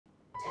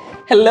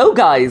Hello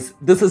guys,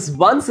 this is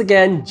once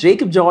again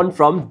Jacob John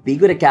from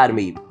B-GHUD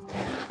Academy.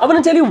 I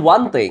want to tell you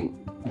one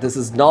thing, this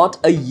is not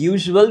a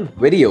usual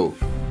video.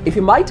 If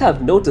you might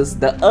have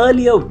noticed the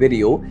earlier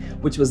video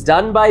which was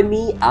done by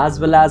me as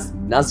well as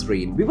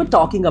Nazreen, we were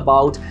talking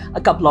about a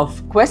couple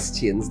of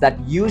questions that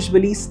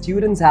usually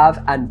students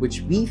have and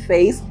which we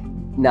face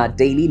in our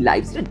daily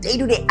lives,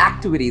 day-to-day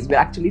activities. We're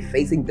actually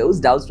facing those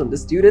doubts from the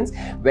students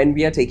when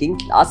we are taking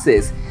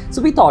classes.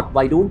 So we thought,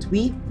 why don't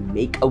we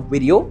make a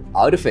video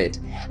out of it?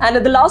 And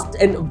at the last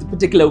end of the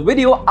particular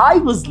video, I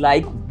was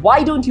like,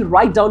 why don't you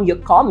write down your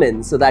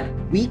comments so that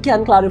we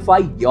can clarify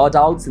your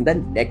doubts in the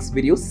next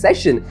video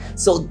session.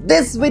 So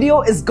this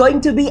video is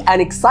going to be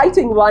an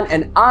exciting one,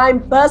 and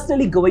I'm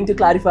personally going to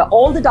clarify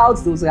all the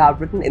doubts those who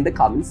have written in the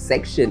comments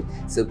section.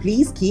 So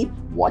please keep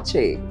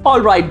watching.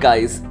 Alright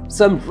guys,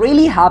 so I'm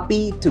really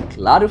happy to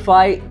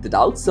clarify the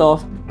doubts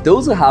of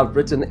those who have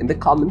written in the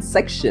comments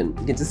section.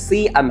 You can just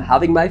see I'm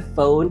having my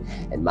phone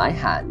in my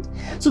hand.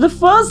 So the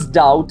first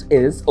doubt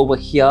is over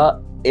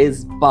here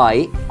is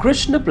by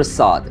Krishna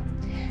Prasad.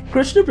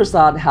 Krishna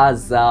Prasad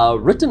has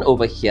written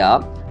over here,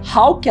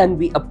 how can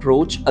we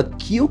approach a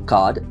cue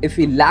card if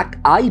we lack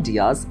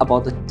ideas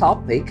about the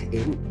topic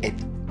in it?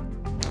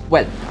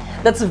 Well,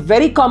 that's a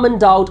very common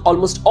doubt.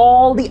 Almost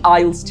all the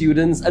Ielts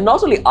students, and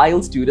not only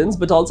Ielts students,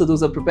 but also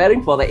those who are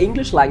preparing for the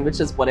English language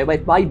test, whatever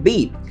it might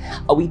be,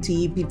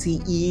 OET,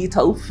 PTE,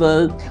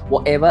 TOEFL,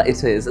 whatever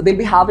it is, they'll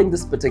be having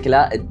this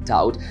particular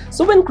doubt.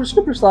 So when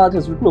Krishna Prasad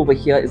has written over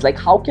here is like,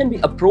 how can we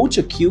approach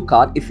a cue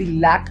card if we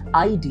lack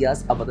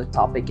ideas about the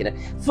topic in it?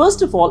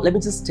 First of all, let me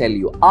just tell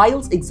you,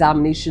 Ielts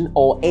examination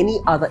or any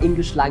other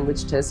English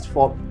language test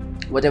for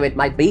whatever it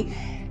might be,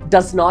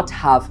 does not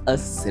have a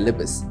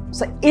syllabus.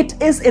 So it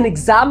is an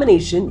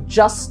examination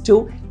just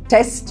to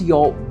test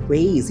your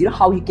ways,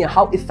 how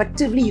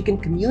effectively you can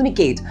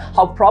communicate,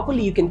 how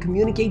properly you can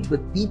communicate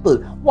with people,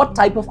 what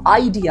type of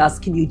ideas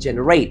can you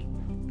generate,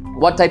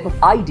 what type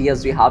of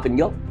ideas do you have in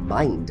your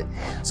mind.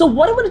 So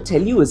what I want to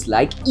tell you is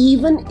like,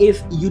 even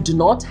if you do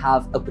not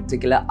have a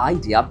particular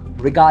idea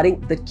regarding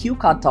the cue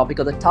card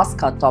topic or the task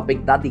card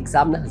topic that the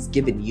examiner has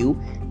given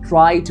you,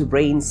 try to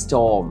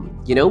brainstorm.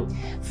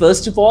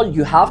 First of all,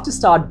 you have to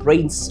start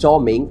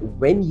brainstorming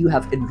when you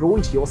have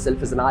enrolled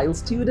yourself as an IELTS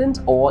student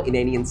or in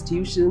any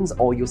institutions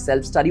or your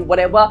self-study,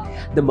 whatever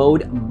the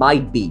mode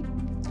might be.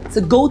 So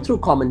go through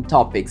common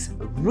topics,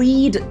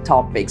 read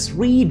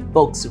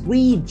books,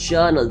 read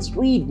journals,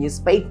 read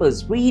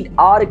newspapers, read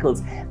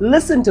articles,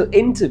 listen to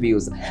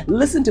interviews,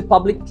 listen to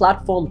public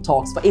platform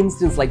talks. For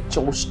instance, like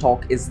Josh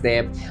Talk is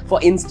there.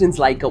 For instance,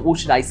 like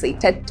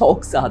TED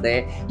Talks are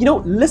there.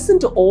 Listen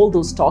to all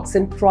those talks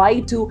and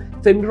try to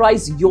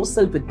familiarize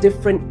yourself with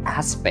different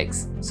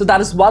aspects. So that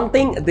is one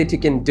thing that you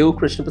can do,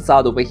 Krishna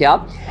Prasad over here.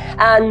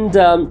 And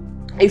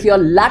if you're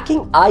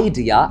lacking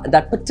idea in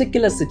that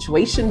particular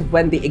situation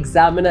when the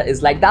examiner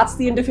is like, that's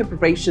the end of your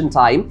preparation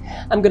time,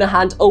 I'm going to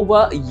hand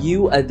over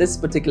you this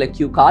particular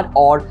cue card,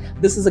 or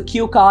this is a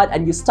cue card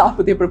and you start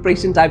with your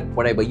preparation time,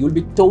 whatever, you'll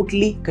be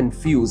totally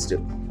confused.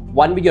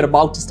 One way you're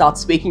about to start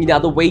speaking, the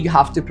other way you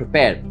have to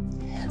prepare.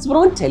 So what I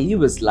want to tell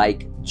you is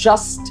like,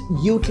 just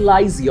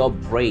utilize your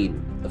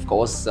brain. Of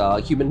course,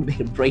 human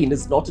brain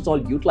is not at all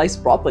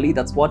utilized properly.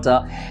 That's what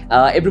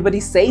everybody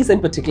says,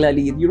 and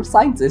particularly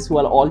neuroscientists who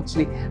are all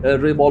actually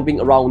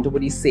revolving around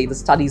what you say, the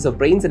studies of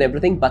brains and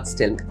everything. But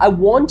still, I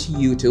want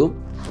you to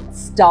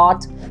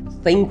start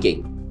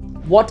thinking.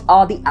 What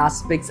are the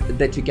aspects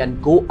that you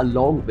can go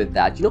along with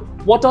that?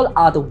 What all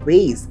are the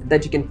ways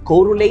that you can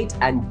correlate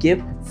and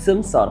give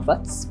some sort of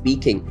a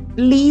speaking?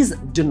 Please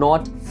do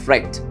not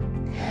fret.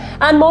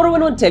 And moreover,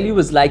 what I want to tell you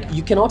is like,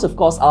 you cannot of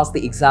course ask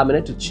the examiner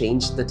to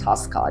change the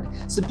task card.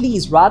 So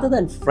please, rather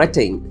than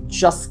fretting,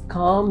 just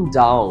calm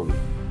down.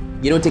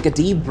 Take a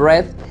deep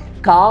breath,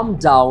 calm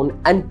down,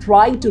 and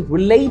try to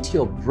relate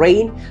your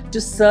brain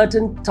to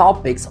certain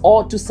topics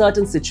or to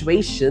certain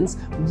situations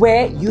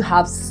where you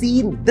have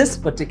seen this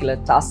particular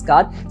task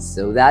card,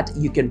 so that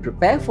you can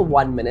prepare for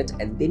 1 minute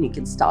and then you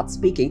can start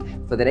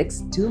speaking for the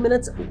next 2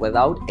 minutes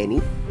without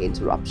any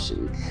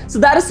interruption. So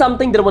that is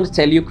something that I want to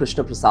tell you,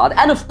 Krishna Prasad.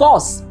 And of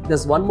course,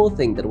 there's one more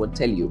thing that I want to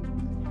tell you.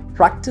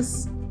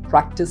 Practice,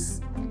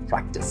 practice,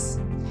 practice.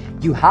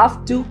 You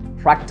have to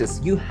practice.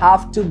 You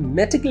have to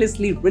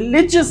meticulously,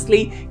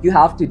 religiously, you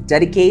have to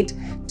dedicate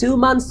 2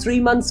 months,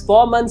 3 months,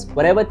 4 months,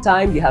 whatever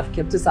time you have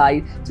kept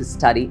aside to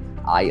study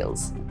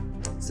IELTS.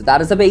 So that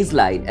is the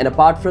baseline. And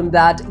apart from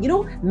that,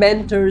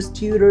 mentors,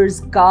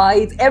 tutors,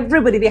 guides,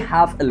 everybody, they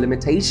have a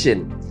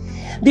limitation.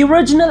 The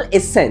original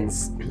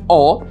essence,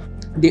 or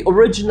the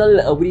original,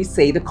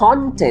 the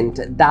content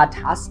that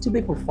has to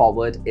be put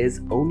forward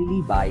is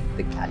only by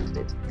the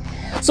candidate.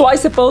 So I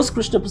suppose,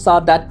 Krishna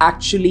Prasad, that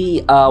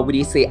actually,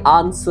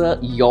 answer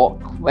your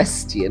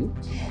question.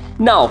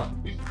 Now,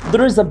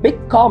 there is a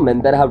big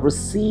comment that I have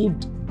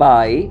received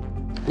by,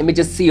 let me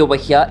just see over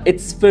here,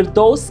 it's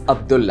Firdaus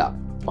Abdullah.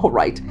 All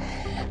right,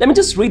 let me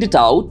just read it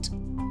out.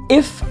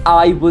 If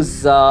I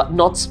was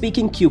not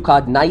speaking cue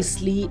card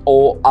nicely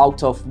or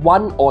out of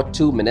 1 or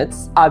 2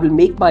 minutes, I will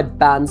make my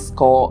band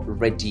score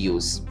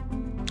reduce.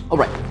 All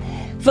right.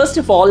 First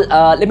of all,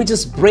 let me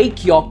just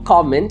break your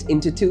comment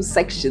into two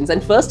sections.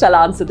 And first, I'll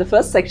answer the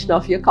first section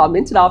of your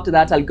comment. And after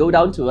that, I'll go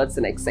down towards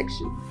the next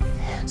section.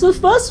 So the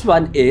first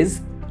one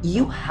is,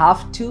 you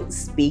have to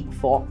speak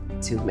for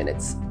 2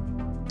 minutes.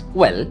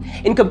 Well,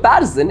 in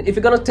comparison, if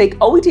you're going to take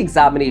OET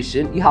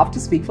examination, you have to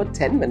speak for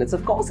 10 minutes.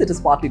 Of course, it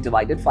is partly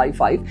divided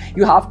 5-5.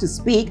 You have to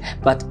speak,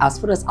 but as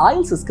far as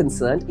Ielts is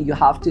concerned, you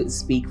have to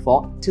speak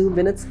for 2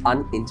 minutes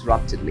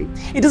uninterruptedly.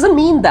 It doesn't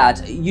mean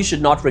that you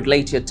should not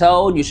regulate your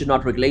tone, you should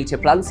not regulate your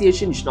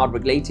pronunciation, you should not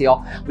regulate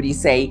your,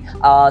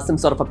 some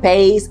sort of a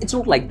pace. It's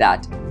not like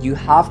that. You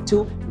have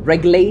to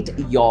regulate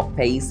your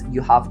pace.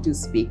 You have to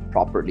speak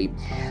properly.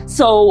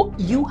 So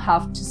you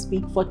have to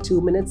speak for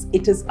 2 minutes.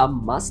 It is a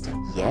must,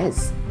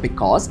 yes,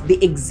 because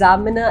the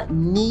examiner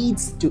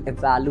needs to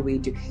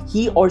evaluate you.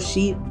 He or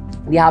she,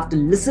 they have to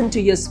listen to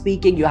your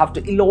speaking. You have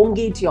to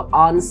elongate your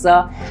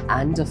answer,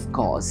 and of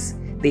course,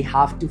 they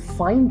have to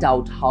find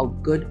out how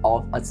good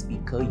of a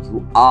speaker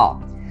you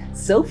are.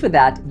 So for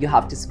that, you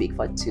have to speak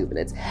for 2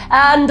 minutes.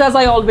 And as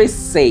I always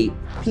say,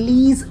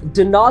 please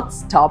do not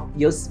stop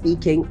your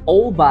speaking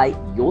all by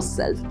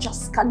yourself.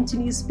 Just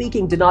continue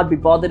speaking. Do not be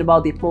bothered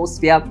about the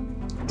atmosphere.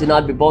 Do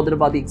not be bothered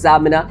about the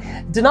examiner.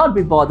 Do not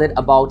be bothered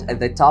about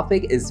the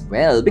topic as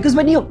well. Because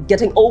when you're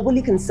getting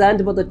overly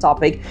concerned about the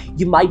topic,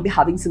 you might be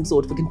having some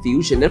sort of a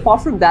confusion. And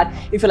apart from that,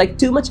 if you're like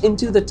too much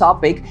into the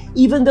topic,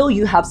 even though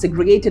you have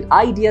segregated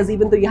ideas,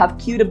 even though you have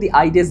queued up the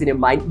ideas in your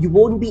mind, you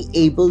won't be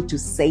able to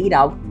say it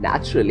out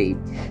naturally.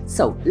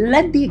 So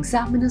let the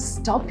examiner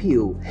stop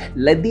you.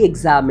 Let the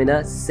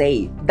examiner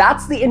say.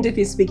 That's the end of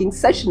your speaking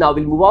session. Now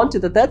we'll move on to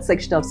the third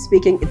section of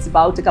speaking. It's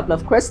about a couple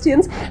of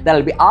questions that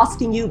I'll be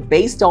asking you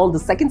based on the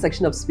second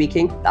section of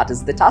speaking, that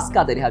is the task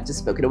card that I have just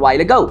spoken a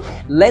while ago.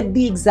 Let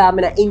the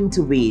examiner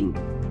intervene.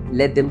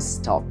 Let them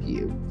stop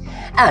you.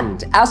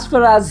 And as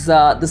far as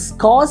the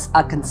scores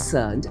are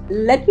concerned,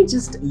 let me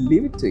just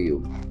leave it to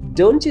you.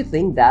 Don't you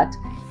think that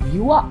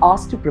you are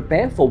asked to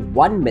prepare for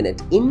 1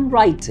 minute in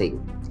writing,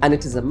 and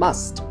it is a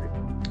must,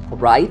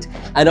 right?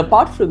 And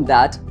apart from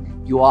that,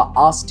 you are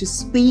asked to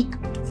speak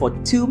for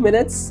 2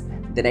 minutes,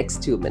 the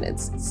next 2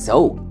 minutes.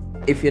 So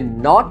if you're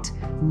not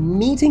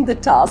meeting the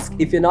task,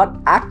 if you're not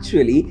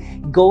actually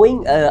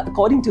going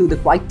according to the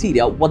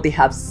criteria, what they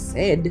have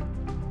said,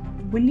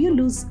 will you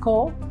lose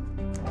score?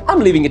 I'm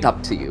leaving it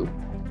up to you.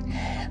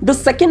 The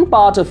second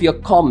part of your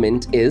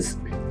comment is,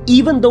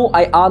 even though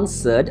I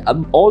answered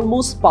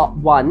almost part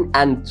 1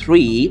 and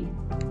 3,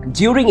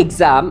 during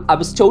exam, I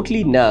was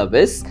totally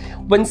nervous.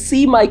 When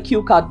see my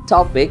cue card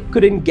topic,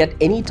 couldn't get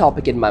any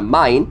topic in my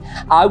mind.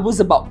 I was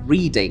about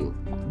reading.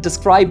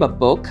 Describe a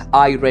book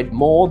I read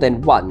more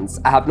than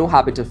once. I have no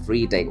habit of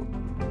reading.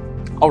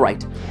 All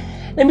right,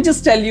 let me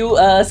just tell you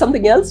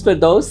something else for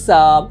those.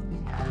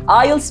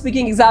 IELTS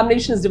speaking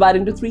examination is divided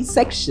into 3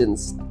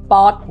 sections.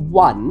 Part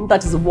 1,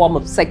 that is a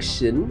warm-up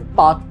section.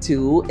 Part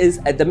 2 is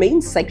the main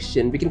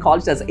section. We can call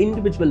it as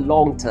individual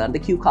long turn, the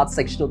cue card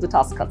section or the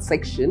task card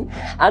section.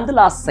 And the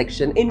last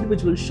section,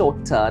 individual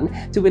short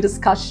turn, to a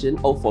discussion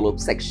or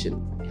follow-up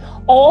section.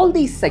 All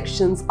these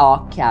sections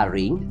are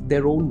carrying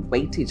their own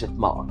weightage of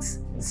marks.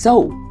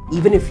 So,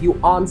 even if you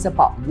answer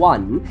part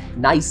 1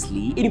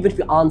 nicely, even if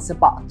you answer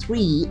part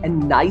 3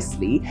 and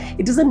nicely,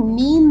 it doesn't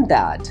mean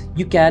that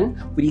you can,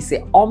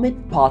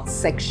 omit part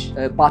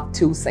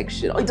 2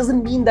 section. Or it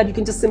doesn't mean that you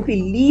can just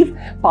simply leave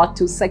part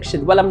 2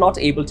 section. Well, I'm not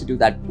able to do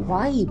that.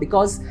 Why?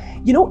 Because,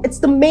 it's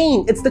the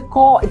main, it's the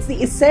core, it's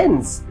the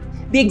essence.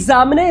 The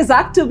examiner is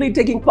actively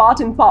taking part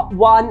in part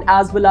 1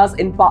 as well as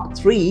in part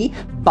 3,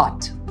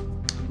 but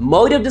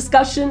mode of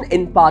discussion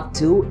in part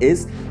 2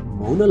 is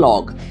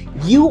monologue.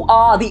 You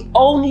are the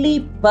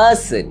only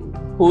person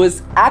who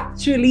is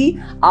actually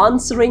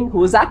answering,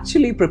 who is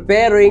actually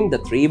preparing. The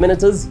 3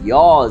 minutes is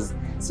yours.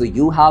 So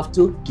you have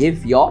to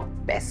give your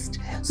best.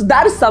 So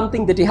that is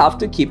something that you have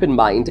to keep in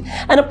mind.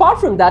 And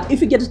apart from that,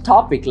 if you get a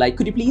topic like,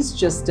 could you please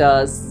just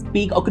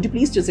speak, or could you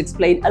please just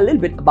explain a little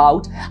bit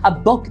about a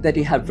book that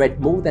you have read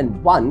more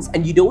than once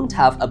and you don't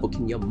have a book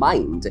in your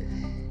mind?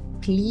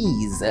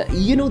 Please,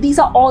 these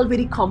are all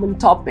very common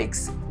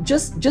topics.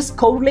 Just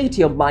correlate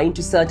your mind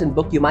to certain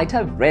book you might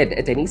have read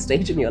at any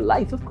stage in your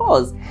life. Of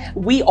course,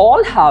 we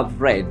all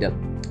have read,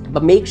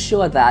 but make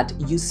sure that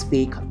you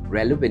speak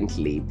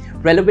relevantly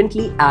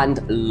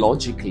and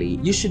logically.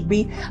 You should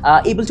be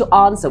able to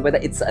answer whether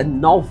it's a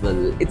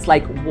novel. It's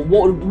like,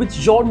 which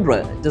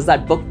genre does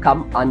that book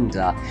come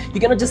under? You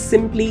cannot just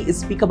simply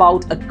speak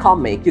about a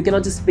comic. You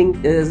cannot just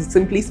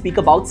simply speak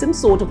about some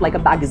sort of like a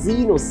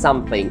magazine or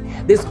something.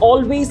 There's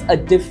always a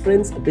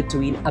difference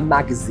between a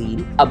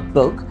magazine, a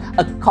book,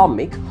 a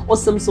comic, or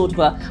some sort of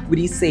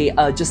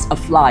a, just a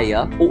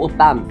flyer or a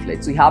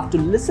pamphlet. So you have to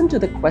listen to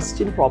the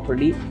question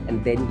properly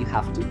and then you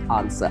have to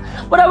answer.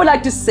 What I would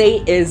like to say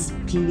is,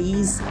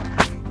 please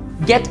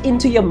get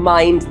into your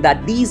mind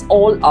that these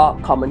all are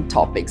common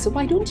topics. So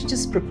why don't you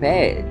just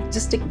prepare?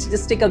 Just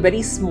take a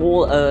very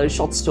small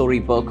short story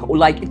book, or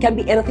like it can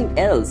be anything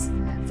else.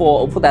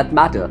 for that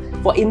matter.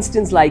 For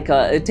instance, like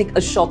take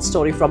a short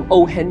story from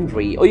O.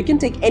 Henry, or you can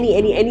take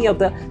any of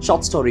the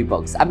short story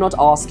books. I'm not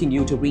asking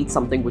you to read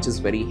something which is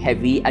very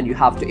heavy and you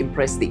have to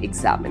impress the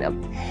examiner.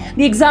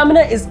 The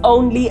examiner is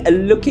only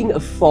looking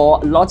for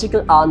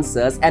logical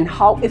answers and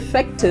how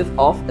effective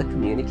of a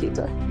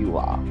communicator you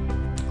are.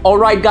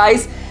 Alright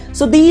guys,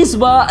 so these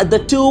were the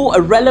 2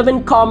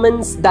 relevant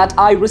comments that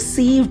I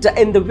received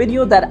in the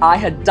video that I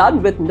had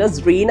done with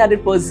Nazreen, and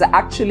it was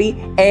actually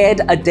aired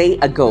a day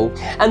ago.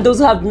 And those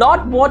who have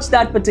not watched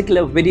that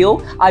particular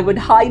video, I would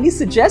highly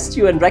suggest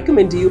you and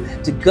recommend you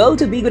to go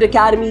to B-GHUD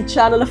Academy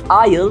channel of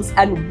Ielts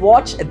and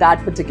watch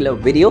that particular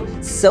video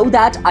so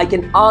that I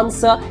can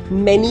answer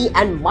many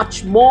and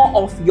much more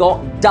of your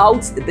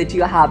doubts that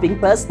you're having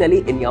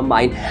personally in your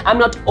mind. I'm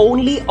not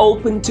only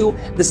open to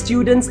the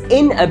students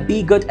in a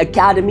B-GHUD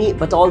Academy,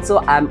 but also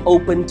I'm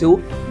open to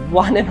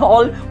one and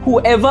all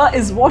whoever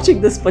is watching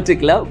this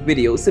particular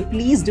video. So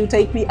please do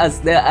take me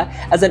as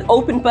an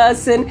open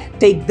person,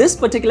 take this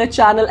particular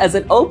channel as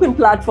an open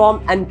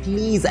platform, and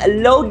please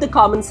load the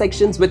comment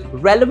sections with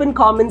relevant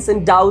comments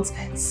and doubts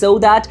so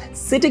that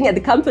sitting at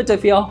the comfort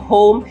of your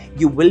home,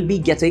 you will be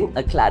getting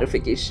a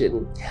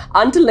clarification.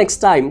 Until next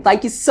time,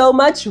 thank you so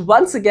much.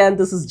 Once again,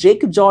 this is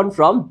Jacob John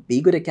from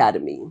B-GHUD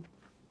Academy.